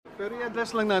Pero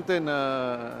i-address lang natin,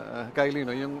 Kylie, no,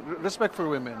 yung respect for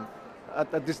women at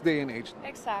this day and age.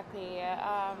 Exactly.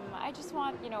 I just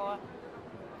want,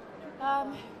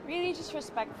 really just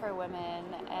respect for women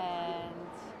and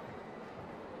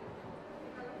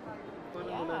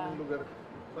Parang wala ng lugar.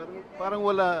 Parang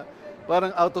wala,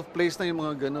 parang out of place na yung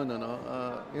mga ganun, ano?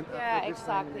 yeah,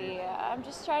 exactly. I'm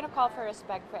just trying to call for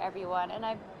respect for everyone, and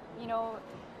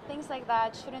things like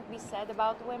that shouldn't be said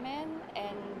about women,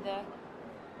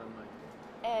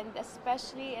 and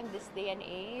especially in this day and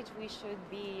age, we should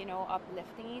be,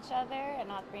 uplifting each other and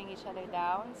not bring each other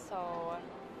down. So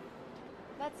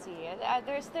let's see.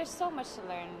 There's so much to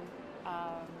learn.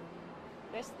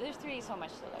 There's really so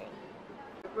much to learn.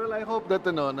 Well, I hope that,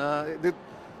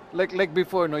 like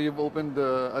before, no, you've opened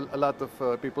a lot of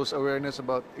people's awareness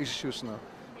about issues, no?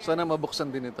 Sana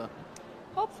mabuksan din ito.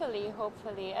 Hopefully.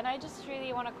 And I just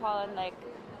really want to call on,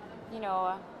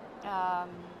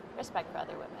 respect for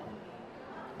other women.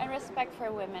 And respect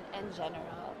for women in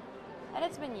general. And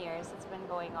it's been years, it's been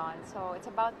going on. So it's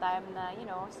about time na,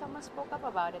 someone spoke up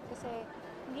about it. Kasi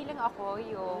hindi lang ako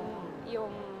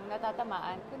yung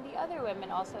natatamaan, kundi other women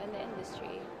also in the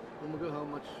industry. Kumaga, how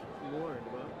much more,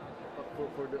 di ba?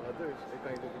 For the others,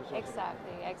 Kylie Verzosa.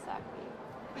 Exactly.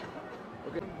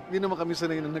 Okay, hindi naman kami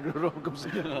sanay na nagro-romcom sa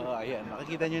ayan,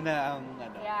 makikita nyo na ang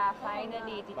Yeah,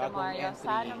 finally, Tita Mario. entry.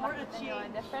 Sana makita nyo a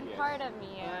different part of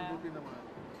me. Buti naman.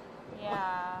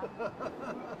 Yeah.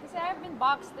 Kasi I've been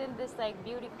boxed in this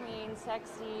beauty queen,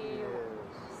 sexy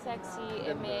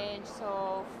image.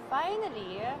 So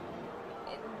finally,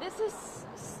 this is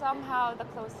somehow the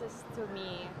closest to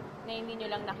me na hindi nyo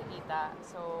lang nakikita.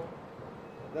 So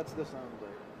That's the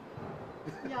soundbite.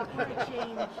 Yeah, for a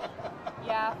change.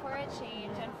 yeah, for a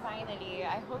change. And finally,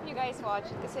 I hope you guys watch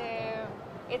it kasi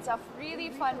it's a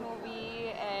really fun movie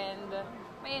and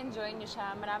may enjoy nyo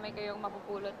siya. Marami kayong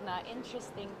mapupulot na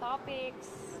interesting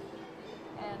topics.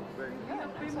 And yun,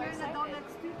 I'm so excited.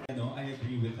 I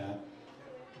agree with that.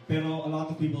 Pero a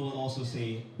lot of people will also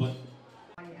say, but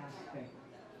Aspect.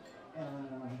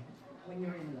 When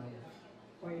you're in love,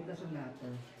 or it doesn't matter.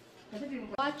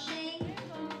 Watching,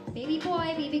 baby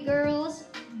boy, baby girls,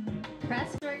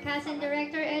 press, to our cast and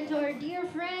director, and to our dear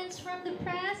friends from the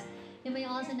press. You may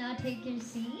also now take your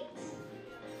seats.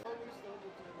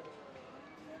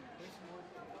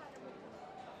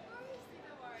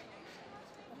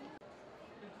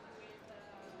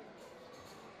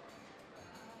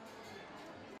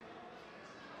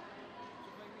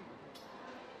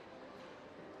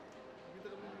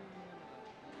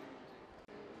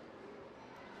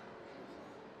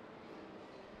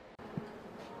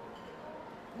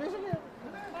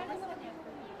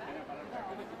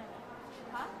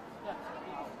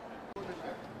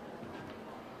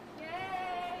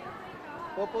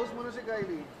 Popost muna si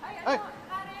Kylie. Ay!